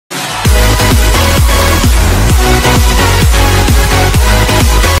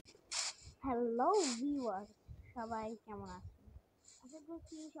সবাই কেমন আছেন? আশা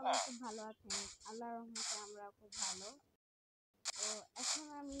করছি সবাই খুব ভালো আছেন। আল্লাহর রহমতে আমরা খুব ভালো। তো এখন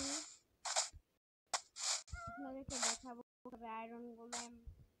আমি আপনাদেরকে দেখাবো কিভাবে আয়রন গোলেম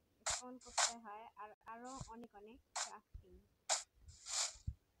স্পন করতে হয় আর আরো অনেক ক্রাফটিং।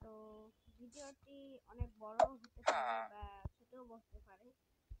 তো ভিডিওটি অনেক বড় হতে পারে বা ছোটও বলতে পারে,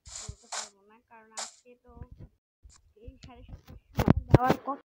 বলতে পারবো না, কারণ আজকে তো এই 7:30টার সময় দেওয়ার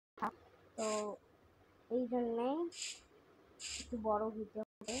কথা। তো এই জন্যেই একটু বড় ভিডিও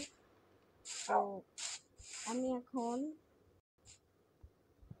হবে। তো আমি এখন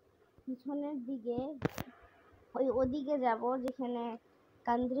পিছনের দিকে ওদিকে যাব যেখানে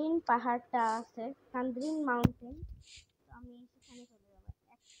কান্দ্রিন পাহাড়টা আছে, কান্দ্রিন মাউন্টেন। তো আমি সেখানে চলে যাব।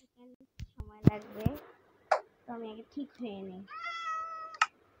 1 সেকেন্ড সময় লাগবে। তো আমি আগে ঠিক হয়ে নিই।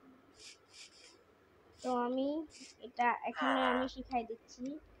 তো আমি এটা এখানে আমি শিখাই দিচ্ছি।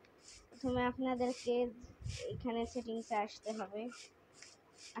 প্রথমে আপনাদেরকে এখানে সেটিংসে আসতে হবে।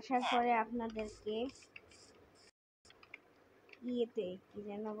 আসার পরে আপনাদেরকে কি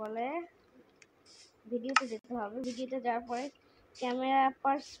যেন বলে, ভিডিওতে যেতে হবে। ভিডিওতে যাওয়ার পরে ক্যামেরা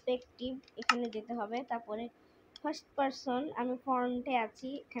পার্সপেক্টিভ এখানে যেতে হবে। তারপরে ফার্স্ট পারসন, আমি ফ্রন্টে আছি,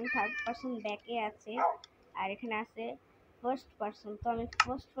 এখানে থার্ড পারসন ব্যাকে আছে, আর এখানে আছে ফার্স্ট পারসন। তো আমি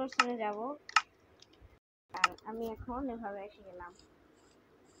ফার্স্ট পারসনে যাব। আর আমি এখন এভাবে এসে গেলাম।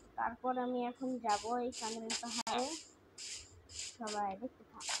 তারপর আমি এখন যাব এই কান্দ্রিন পাহাড়ে। সবাই দেখতে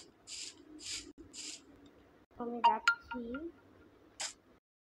থাকুন। আমি যাচ্ছি।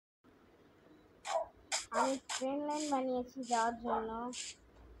 আমি ট্রেন লাইন বানিয়েছি যাওয়ার জন্য।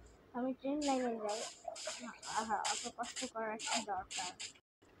 আমি ট্রেন লাইনে যাই। অত কষ্ট করার কি দরকার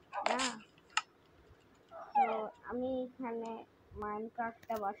না। তো আমি এখানে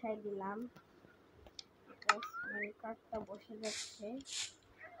মাইনকার্টটা বসাই দিলাম। মাইনকার্টটা বসে যাচ্ছে।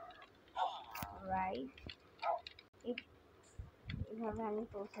 রাইট, এভাবে আমি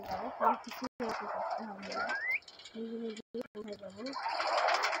পৌঁছে যাবো। কোনো কিছু করতে হবে না, নিজে নিজেই পৌঁছে যাবো।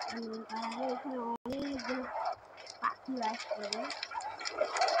 তাহলে এখানে অনেকগুলো পাখি বাস করে।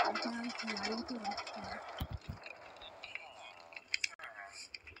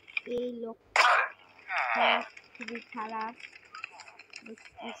 এই লোকটা খুবই খারাপ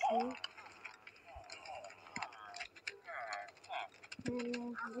দেখতেছি।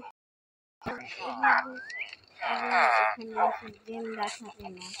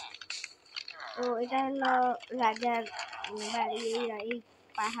 তো এটা হলো রাজার বাড়ি, এই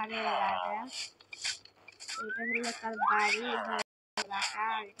পাহাড়ের রাজা। এটা হলো তার বাড়ি, এলাকা।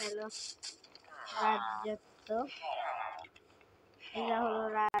 এটা হলো রাজত্ব। এরা হলো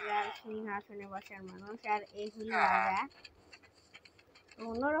রাজার সিংহাসনে বসার মানুষ, আর এই হলো রাজা।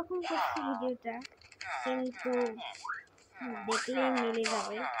 অন্যরকম করছি ভিডিওটা, কিন্তু দেখলেই মিলে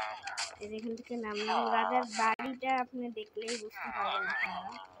যাবে। যেখান থেকে নামলাম, রাজার বাড়িটা আপনি দেখলেই বুঝতে পারবেন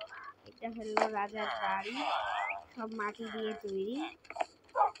আপনারা। এটা হলো রাজার বাড়ি, সব মাটি দিয়ে তৈরি।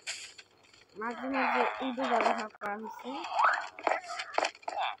 মাঝে মাঝে ইঁদুর ব্যবহার করা হয়েছে।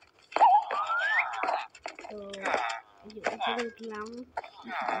 তো উপরে উঠলাম।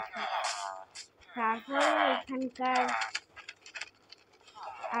 তারপরে এখানকার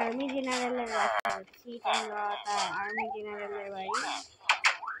আর্মি জেনারেলের বাসা হচ্ছে। এটা হলো তার আর্মি জেনারেলের বাড়ি।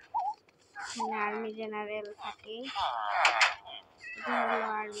 এখানে আর্মি জেনারেল থাকে। এটা হলো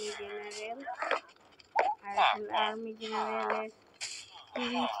আর্মি জেনারেল, আর আর্মি জেনারেলের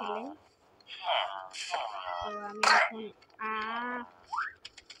 3 ছেলে। তো আমি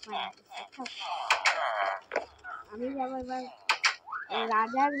এখন আমি যাবো এবার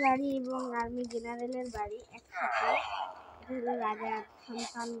রাজার বাড়ি এবং আর্মি জেনারেলের বাড়ি একসাথে। এটা হলো রাজার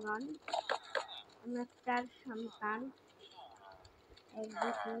সন্তানগণ, 4 সন্তান, 1 2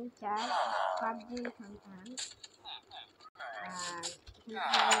 3 4 5 জন সন্তান। আর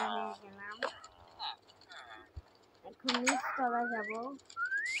হয়ে গেলাম। এখন নিচতলা যাব।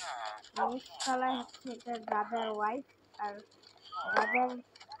 নিচতলায় হচ্ছে এটা রাজার ওয়াইফ আর রাজার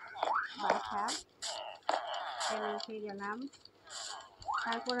বাসা। এখানে গেলাম।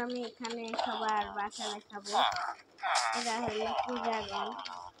 তারপর আমি এখানে সবার বাসা দেখাবো। এরা হলো পূজাগণ,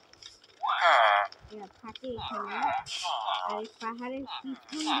 এরা থাকে এখানে। আর এই পাহাড়ের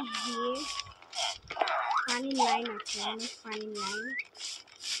পিছন দিক দিয়ে পানির লাইন আছে, অনেক পানির লাইন।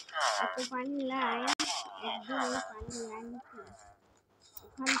 এত পানির লাইন, একদম এই পানির লাইন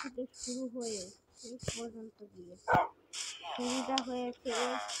ওখান থেকে শুরু হয়ে শেষ পর্যন্ত গিয়েছে। শুরুটা হয়েছে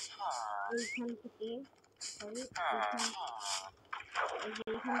এইখান থেকে,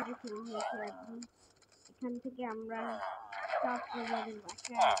 এইখান থেকে শুরু হয়েছে একদম। এখান থেকে আমরা সব প্রজাতির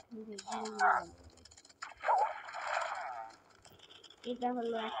বাসা এটা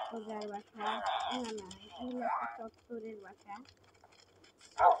হলো এক প্রজার বাসা, না না এটা হলো একটা চত্বরের বাসা।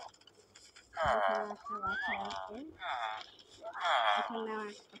 এখানে একটা বাসা আছে, এখানে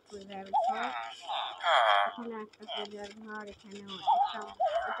একটা প্রজার ঘর, এখানে একটা প্রজার ঘর, এখানেও একটা।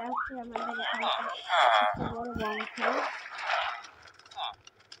 এটা হচ্ছে আমাদের এখানকার সবচেয়ে বড় বংশ।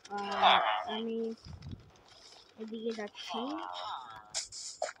 আমি এদিকে যাচ্ছি,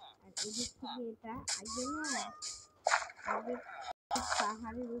 আর এদিক থেকে এটা আগে না, আগে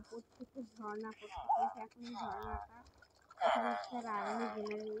পাহাড়ের উপর থেকে ঝর্ণা পড়তেছে, এখন ঝর্ণাটা এখানকার আর্মি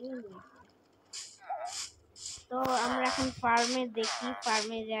জেনারেলি নিয়েছে। তো আমরা এখন ফার্মে দেখি,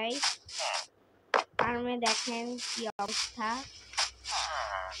 ফার্মে যাই, ফার্মে দেখেন কি অবস্থা।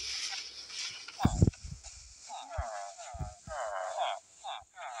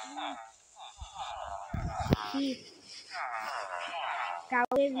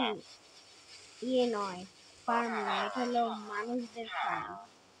 কাউকে ইয়ে নয়, ফার্ম নয়, এটা হলো মানুষদের ফার্ম।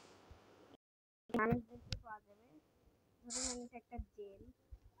 মানুষদেরকে পাওয়া যাবে, ধরুন এটা একটা জেল।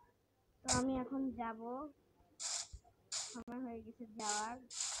 তো আমি এখন যাব, সময় হয়ে গেছে যাওয়ার।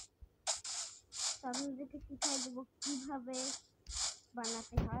 তো আপনাদেরকে শিখিয়ে দেবো কিভাবে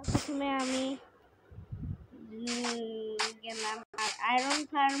বানাতে হয়। প্রথমে আমি গেলাম, আর আয়রন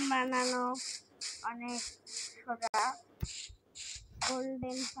ফার্ম বানানো অনেক সোজা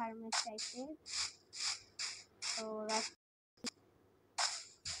গোল্ডেন ফার্মের চাইতে। তো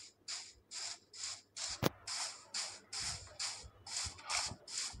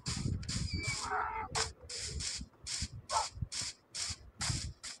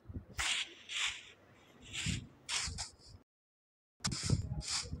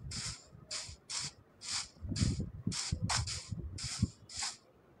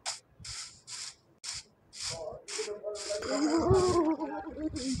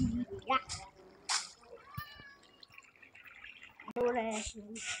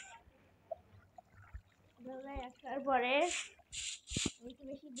দৌড়ে আসার পরে আমি তো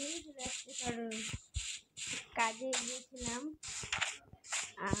বেশি দেরি চলে আসতে, কারণ কাজে গিয়েছিলাম।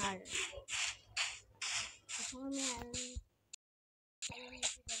 আর এখন আমি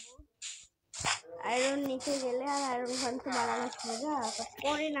আয়রন নিতে গেলে আর আয়রন ঘন্টা বানানো সোজা, তো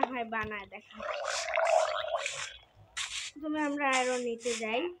পরে না হয় বানায় দেখা। প্রথমে আমরা আয়রন নিতে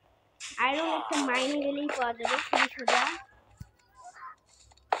যাই, আয়রন একটা মাইনে গেলেই পাওয়া যাবে, খুবই সোজা।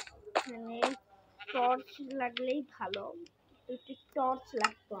 মানে টর্চ লাগলেই ভালো, একটু টর্চ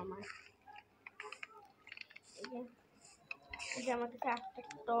লাগতো আমার। এই যে আমার কাছে একটা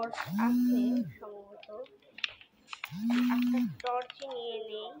টর্চ আছে সম্ভবত, একটা টর্চ নিয়ে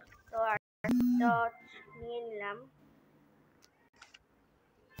নেই। তো টর্চ নিয়ে নিলাম।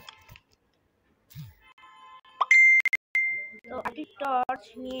 তো একটি টর্চ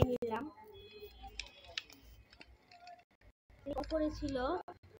নিয়ে নিলাম, উপরে ছিল।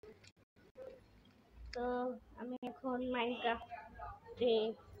 তো আমি এখন মাইনক্রাফটে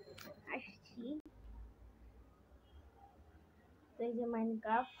আসছি। তো এই যে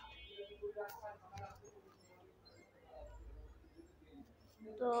মাইনক্রাফট,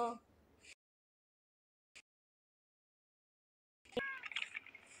 তো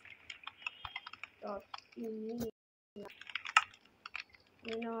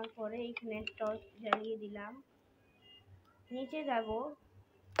নেওয়ার পরে এখানে টর্চ জ্বালিয়ে দিলাম। নিচে যাব,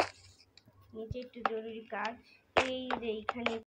 নিচে একটু জরুরি কাজ, এই যে এইখানে